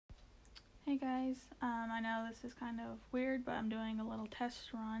Hey guys, I know this is kind of weird, but I'm doing a little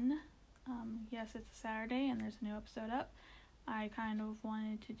test run. Yes, it's a Saturday and there's a new episode up. I kind of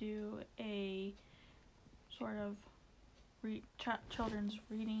wanted to do a sort of children's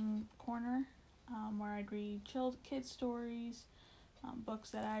reading corner where I'd read kids' stories, books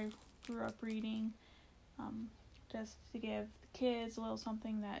that I grew up reading, just to give the kids a little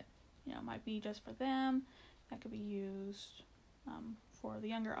something that might be just for them, that could be used for the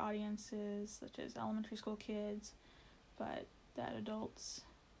younger audiences, such as elementary school kids, but that adults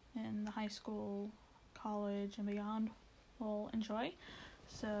in the high school, college, and beyond will enjoy.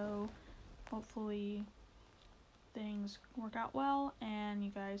 So hopefully things work out well and you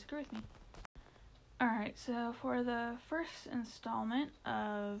guys agree with me. Alright, so for the first installment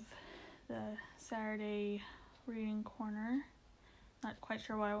of the Saturday Reading Corner, not quite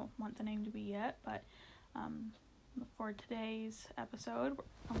sure what I want the name to be yet, but for today's episode,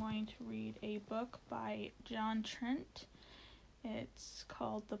 I'm going to read a book by John Trent. It's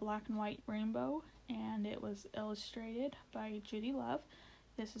called The Black and White Rainbow, and it was illustrated by Judy Love.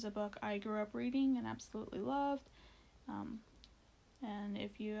 This is a book I grew up reading and absolutely loved. And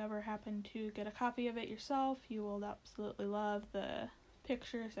if you ever happen to get a copy of it yourself, you will absolutely love the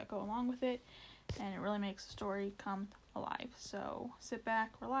pictures that go along with it, and it really makes the story come alive. So sit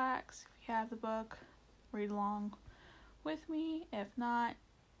back, relax. If you have the book, read along with me. If not,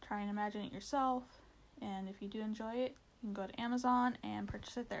 try and imagine it yourself. And if you do enjoy it, you can go to Amazon and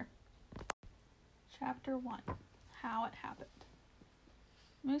purchase it there. Chapter 1. How It Happened.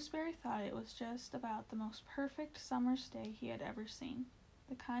 Mooseberry thought it was just about the most perfect summer's day he had ever seen.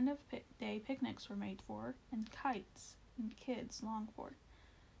 The kind of day picnics were made for, and kites and kids longed for.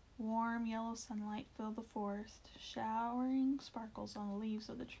 Warm yellow sunlight filled the forest, showering sparkles on the leaves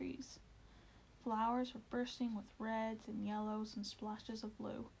of the trees. Flowers were bursting with reds and yellows and splashes of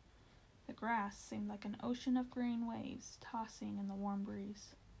blue. The grass seemed like an ocean of green waves tossing in the warm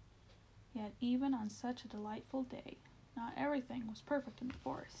breeze. Yet even on such a delightful day, not everything was perfect in the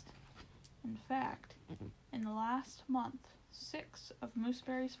forest. In fact, in the last month, 6 of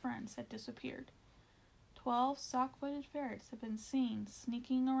Mooseberry's friends had disappeared. 12 sock-footed ferrets had been seen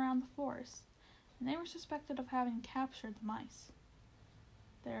sneaking around the forest, and they were suspected of having captured the mice.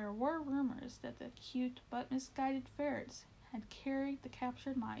 There were rumors that the cute but misguided ferrets had carried the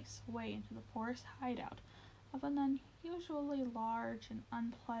captured mice away into the forest hideout of an unusually large and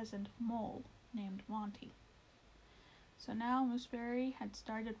unpleasant mole named Monty. So now Mooseberry had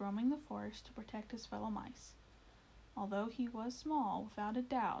started roaming the forest to protect his fellow mice. Although he was small, without a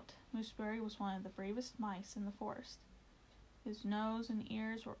doubt, Mooseberry was one of the bravest mice in the forest. His nose and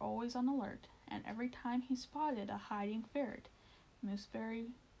ears were always on alert, and every time he spotted a hiding ferret, Mooseberry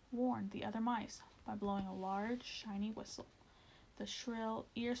warned the other mice by blowing a large, shiny whistle. The shrill,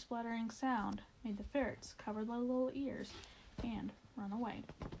 ear-splintering sound made the ferrets cover their little ears and run away.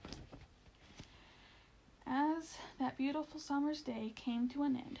 As that beautiful summer's day came to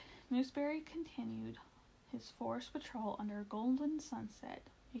an end, Mooseberry continued his forest patrol under a golden sunset,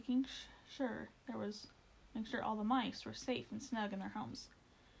 making sure all the mice were safe and snug in their homes.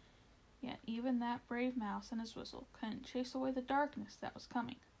 Yet even that brave mouse and his whistle couldn't chase away the darkness that was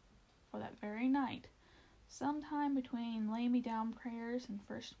coming. For that very night, sometime between lay-me-down prayers and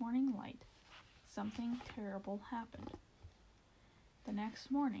first morning light, something terrible happened. The next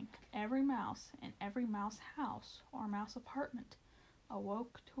morning, every mouse in every mouse house or mouse apartment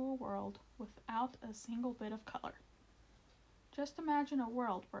awoke to a world without a single bit of color. Just imagine a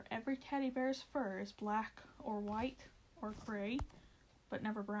world where every teddy bear's fur is black or white or gray, but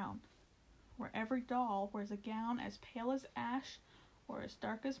never brown. Where every doll wears a gown as pale as ash or as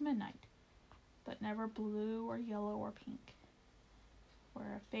dark as midnight, but never blue or yellow or pink.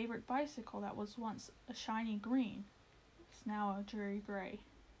 Where a favorite bicycle that was once a shiny green is now a dreary gray.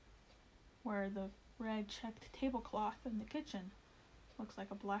 Where the red checked tablecloth in the kitchen looks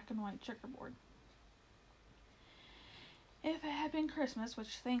like a black and white checkerboard. If it had been Christmas,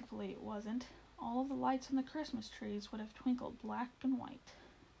 which thankfully it wasn't, all of the lights on the Christmas trees would have twinkled black and white.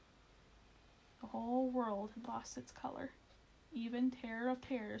 The whole world had lost its color. Even Terror of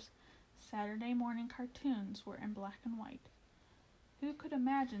Terrors' Saturday morning cartoons were in black and white. Who could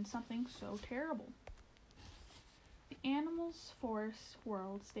imagine something so terrible? The animals' forest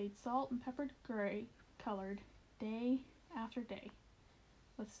world stayed salt and peppered gray colored day after day.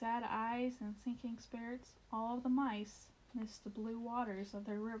 With sad eyes and sinking spirits, all of the mice missed the blue waters of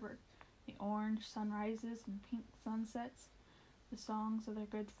their river, the orange sunrises and pink sunsets, the songs of their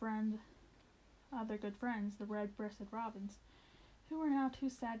good friends, the red-breasted robins, who were now too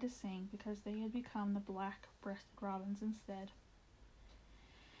sad to sing because they had become the black-breasted robins instead.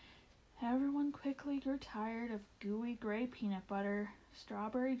 Everyone quickly grew tired of gooey gray peanut butter,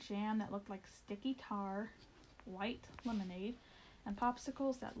 strawberry jam that looked like sticky tar, white lemonade, and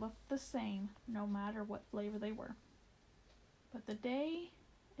popsicles that looked the same no matter what flavor they were. But the day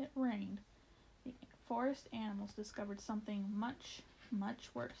it rained, the forest animals discovered something much,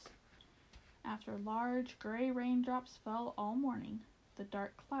 much worse. After large gray raindrops fell all morning, the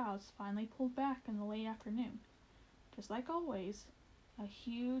dark clouds finally pulled back in the late afternoon. Just like always, a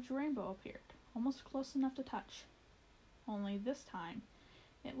huge rainbow appeared, almost close enough to touch. Only this time,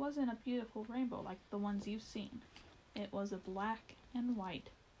 it wasn't a beautiful rainbow like the ones you've seen. It was a black and white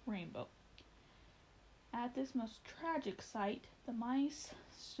rainbow. At this most tragic sight, the mice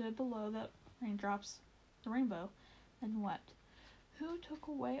stood below the rainbow, and wept. "Who took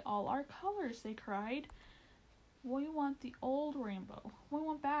away all our colors?" they cried. "We want the old rainbow. We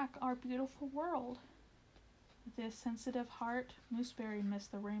want back our beautiful world." With his sensitive heart, Mooseberry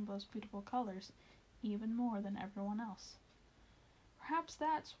missed the rainbow's beautiful colors even more than everyone else. Perhaps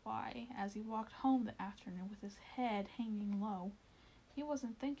that's why, as he walked home that afternoon with his head hanging low, he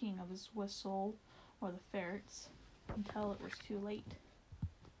wasn't thinking of his whistle or the ferrets until it was too late.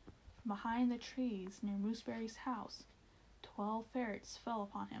 Behind the trees near Mooseberry's house, 12 ferrets fell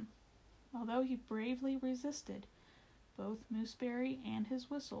upon him. Although he bravely resisted, both Mooseberry and his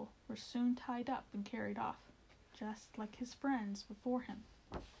whistle were soon tied up and carried off, just like his friends before him.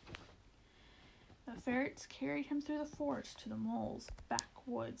 The ferrets carried him through the forest to the mole's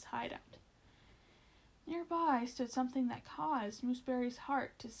backwoods hideout. Nearby stood something that caused Mooseberry's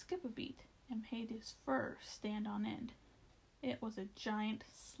heart to skip a beat and made his fur stand on end. It was a giant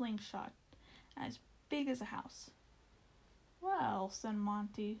slingshot, as big as a house. "Well," said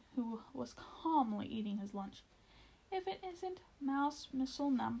Monty, who was calmly eating his lunch, "if it isn't Mouse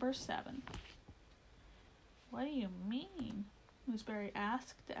Missile number 7. "What do you mean?" Mooseberry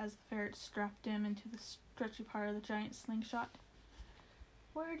asked as the ferret strapped him into the stretchy part of the giant slingshot.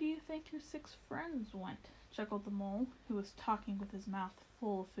 "Where do you think your 6 friends went?" chuckled the mole, who was talking with his mouth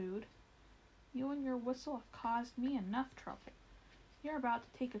full of food. "You and your whistle have caused me enough trouble. You're about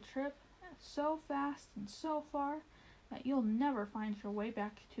to take a trip so fast and so far that you'll never find your way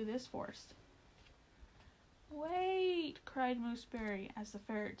back to this forest." "Wait!" cried Mooseberry as the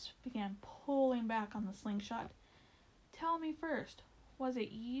ferrets began pulling back on the slingshot. "Tell me first, was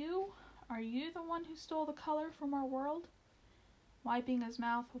it you? Are you the one who stole the color from our world?" Wiping his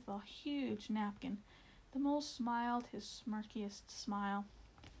mouth with a huge napkin, the mole smiled his smirkiest smile.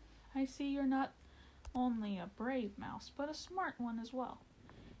 "I see you're not only a brave mouse, but a smart one as well.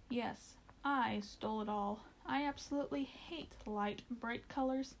 Yes, I stole it all. I absolutely hate light and bright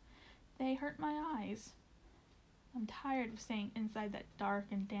colors. They hurt my eyes. I'm tired of staying inside that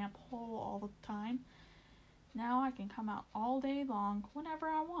dark and damp hole all the time. Now I can come out all day long whenever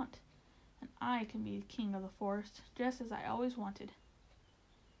I want, and I can be the king of the forest, just as I always wanted."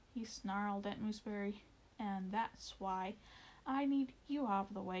 He snarled at Mooseberry, "And that's why I need you out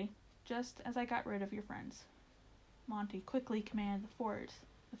of the way, just as I got rid of your friends." Monty quickly commanded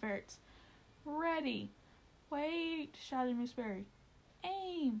the ferrets. "Ready!" "Wait!" shouted Mooseberry.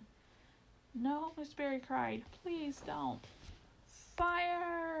 "Aim!" "No!" Mooseberry cried. "Please don't!"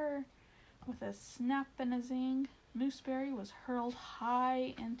 "Fire!" With a snap and a zing, Mooseberry was hurled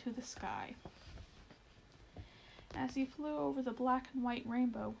high into the sky. As he flew over the black and white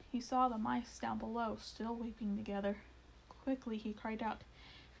rainbow, he saw the mice down below still weeping together. Quickly he cried out,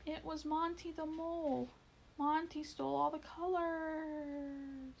 "It was Monty the Mole! Monty stole all the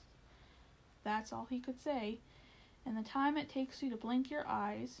colors!" That's all he could say. In the time it takes you to blink your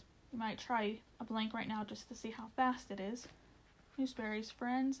eyes, you might try a blink right now just to see how fast it is, Mooseberry's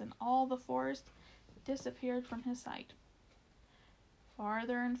friends and all the forest disappeared from his sight.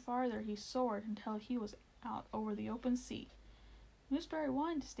 Farther and farther he soared until he was out over the open sea. Mooseberry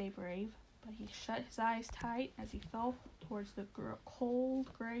wanted to stay brave, but he shut his eyes tight as he fell towards the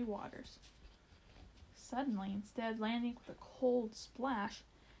cold gray waters. Suddenly, instead of landing with a cold splash,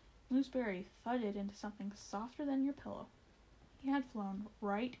 Mooseberry thudded into something softer than your pillow. He had flown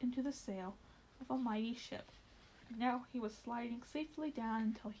right into the sail of a mighty ship. Now he was sliding safely down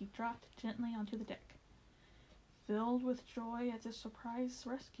until he dropped gently onto the deck. Filled with joy at this surprise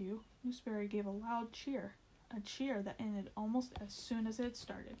rescue, Mooseberry gave a loud cheer, a cheer that ended almost as soon as it had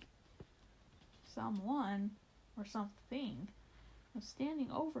started. Someone, or something, was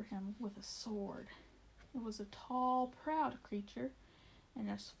standing over him with a sword. It was a tall, proud creature, and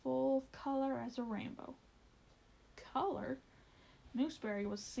as full of color as a rainbow. Color? Mooseberry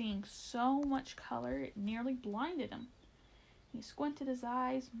was seeing so much color it nearly blinded him. He squinted his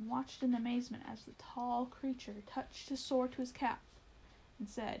eyes and watched in amazement as the tall creature touched his sword to his cap and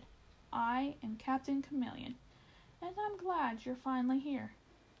said, I am Captain Chameleon, and I'm glad you're finally here."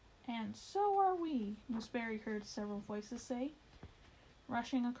 "And so are we," Mooseberry heard several voices say.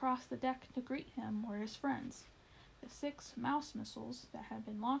 Rushing across the deck to greet him were his friends, the 6 mouse missiles that had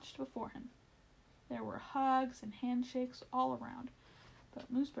been launched before him. There were hugs and handshakes all around,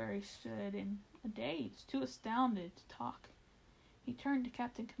 but Mooseberry stood in a daze, too astounded to talk. He turned to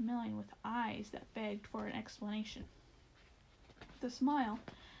Captain Chameleon with eyes that begged for an explanation. With a smile,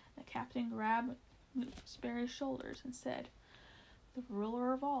 the captain grabbed Mooseberry's shoulders and said, "The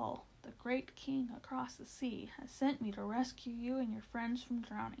ruler of all, the great king across the sea, has sent me to rescue you and your friends from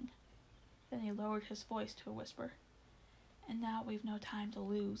drowning." Then he lowered his voice to a whisper. "And now we've no time to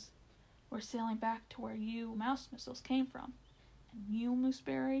lose. We're sailing back to where you mouse missiles came from, and you,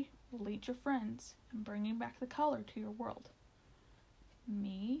 Mooseberry, will lead your friends in bringing back the color to your world."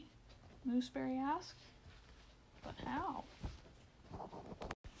 "Me?" Mooseberry asked. "But how?"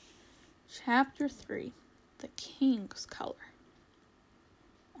 Chapter 3. The King's Color.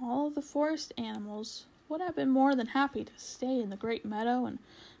 All of the forest animals would have been more than happy to stay in the great meadow and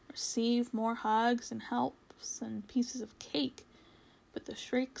receive more hugs and helps and pieces of cake, but the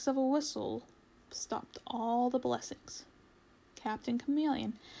shrieks of a whistle stopped all the blessings. Captain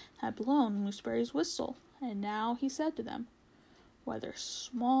Chameleon had blown Mooseberry's whistle, and now he said to them, "Whether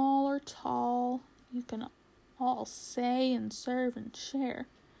small or tall, you can all say and serve and share.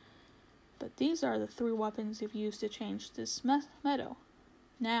 But these are the 3 weapons you've used to change this meadow.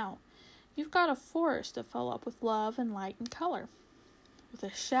 Now, you've got a forest to fill up with love and light and color." With a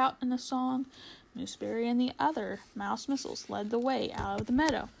shout and a song, Mooseberry and the other mouse missiles led the way out of the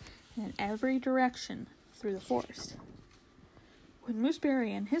meadow and in every direction through the forest. When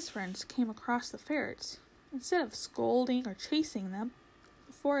Mooseberry and his friends came across the ferrets, instead of scolding or chasing them,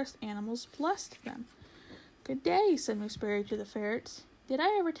 the forest animals blessed them. "Good day," said Mooseberry to the ferrets. "Did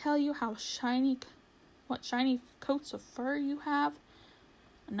I ever tell you what shiny coats of fur you have?"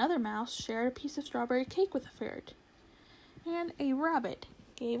 Another mouse shared a piece of strawberry cake with a ferret, and a rabbit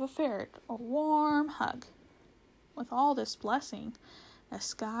gave a ferret a warm hug. With all this blessing, the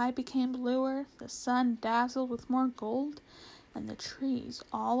sky became bluer, the sun dazzled with more gold, and the trees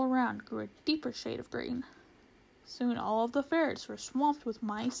all around grew a deeper shade of green. Soon all of the ferrets were swamped with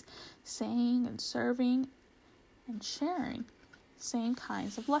mice, saying and serving and sharing the same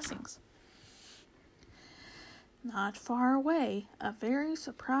kinds of blessings. Not far away, a very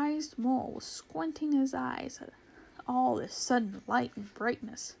surprised mole was squinting his eyes at all this sudden light and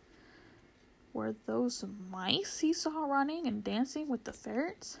brightness. Were those mice he saw running and dancing with the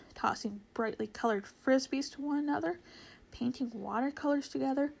ferrets, tossing brightly colored frisbees to one another, painting watercolors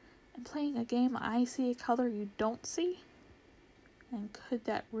together, and playing a game I see a color you don't see? And could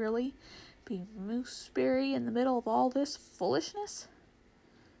that really be Mooseberry in the middle of all this foolishness?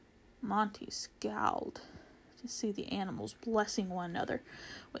 Monty scowled to see the animals blessing one another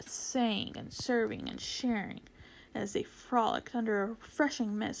with saying and serving and sharing as they frolicked under a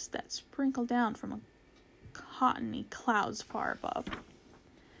refreshing mist that sprinkled down from cottony clouds far above.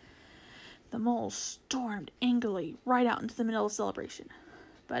 The mole stormed angrily right out into the middle of the celebration,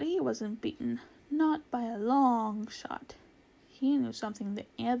 but he wasn't beaten, not by a long shot. He knew something the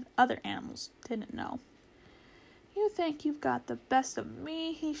other animals didn't know. "You think you've got the best of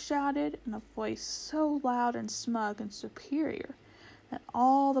me," he shouted in a voice so loud and smug and superior that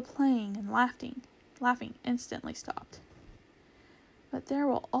all the playing and laughing instantly stopped. "But there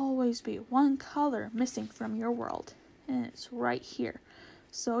will always be one color missing from your world, and it's right here,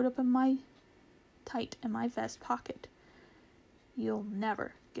 sewed up tight in my vest pocket. You'll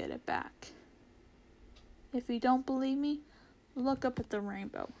never get it back. If you don't believe me, look up at the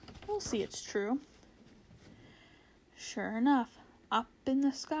rainbow. You'll see it's true." Sure enough, up in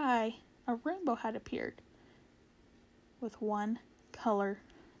the sky, a rainbow had appeared, with one color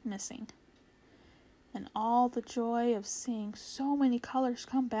missing. And all the joy of seeing so many colors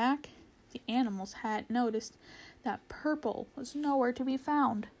come back, the animals hadn't noticed that purple was nowhere to be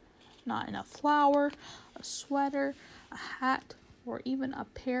found. Not in a flower, a sweater, a hat, or even a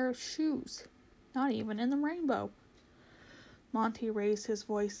pair of shoes. Not even in the rainbow. Monty raised his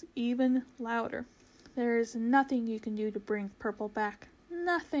voice even louder. "There is nothing you can do to bring purple back.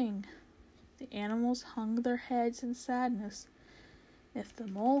 Nothing." The animals hung their heads in sadness. If the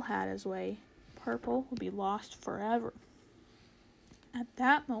mole had his way, purple would be lost forever. At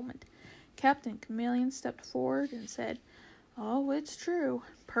that moment, Captain Chameleon stepped forward and said, "Oh, it's true.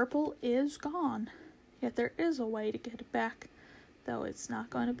 Purple is gone. Yet there is a way to get it back, though it's not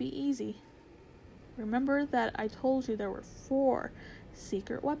going to be easy. Remember that I told you there were 4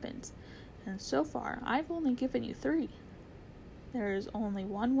 secret weapons, and so far I've only given you 3. There is only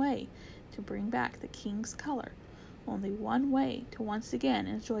one way to bring back the king's color. Only one way to once again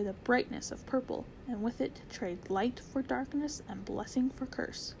enjoy the brightness of purple, and with it trade light for darkness and blessing for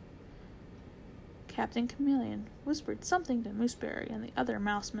curse. Captain Chameleon whispered something to Mooseberry and the other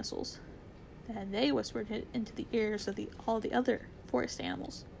mouse missiles. Then they whispered it into the ears of all the other forest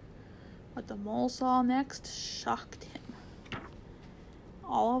animals. What the mole saw next shocked him.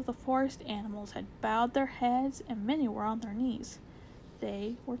 All of the forest animals had bowed their heads, and many were on their knees.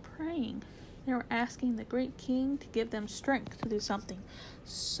 They were praying. They were asking the great king to give them strength to do something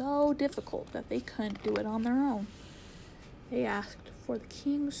so difficult that they couldn't do it on their own. They asked for the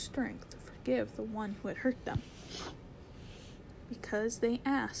king's strength to forgive the one who had hurt them. Because they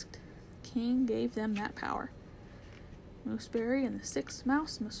asked, the king gave them that power. Mooseberry and the 6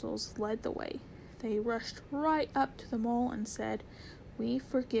 mouse missiles led the way. They rushed right up to the mole and said, "We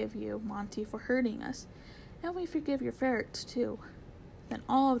forgive you, Monty, for hurting us, and we forgive your ferrets too." Then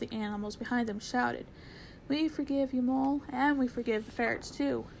all of the animals behind them shouted, "We forgive you, Mole, and we forgive the ferrets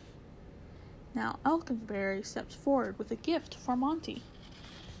too." Now Elkinberry stepped forward with a gift for Monty.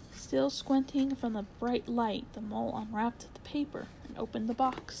 Still squinting from the bright light, the mole unwrapped the paper and opened the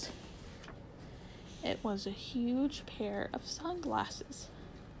box. It was a huge pair of sunglasses.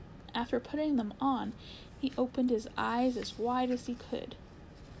 After putting them on, he opened his eyes as wide as he could.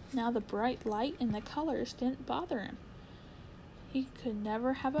 Now the bright light and the colors didn't bother him. He could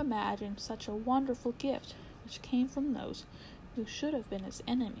never have imagined such a wonderful gift, which came from those who should have been his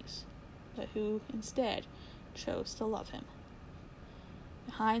enemies, but who, instead, chose to love him.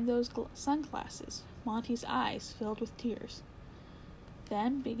 Behind those sunglasses, Monty's eyes filled with tears.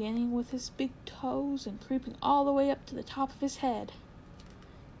 Then, beginning with his big toes and creeping all the way up to the top of his head,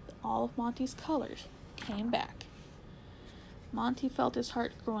 all of Monty's colors came back. Monty felt his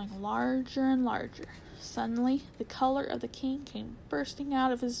heart growing larger and larger. Suddenly, the color of the king came bursting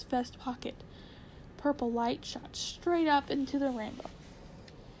out of his vest pocket. Purple light shot straight up into the rainbow.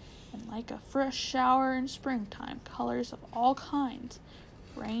 And like a fresh shower in springtime, colors of all kinds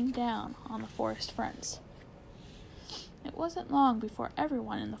rained down on the forest friends. It wasn't long before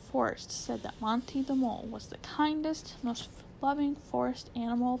everyone in the forest said that Monty the Mole was the kindest, most loving forest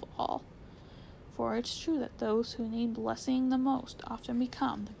animal of all. For it's true that those who need blessing the most often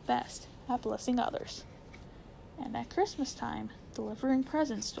become the best at blessing others. And at Christmas time, delivering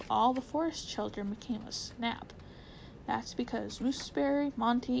presents to all the forest children became a snap. That's because Mooseberry,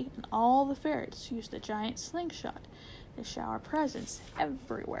 Monty, and all the ferrets used the giant slingshot to shower presents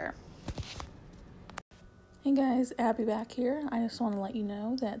everywhere. Hey guys, Abby back here. I just want to let you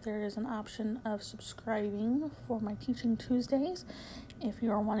know that there is an option of subscribing for my Teaching Tuesdays. If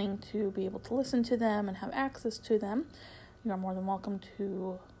you are wanting to be able to listen to them and have access to them, you are more than welcome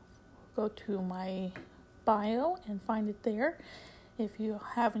to go to my bio and find it there. If you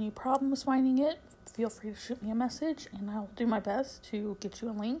have any problems finding it, feel free to shoot me a message and I'll do my best to get you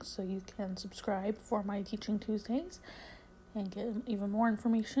a link so you can subscribe for my Teaching Tuesdays and get even more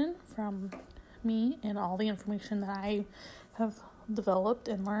information from me and all the information that I have developed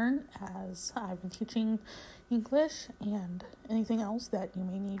and learned as I've been teaching English and anything else that you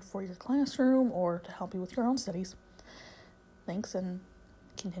may need for your classroom or to help you with your own studies. Thanks and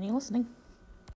continue listening.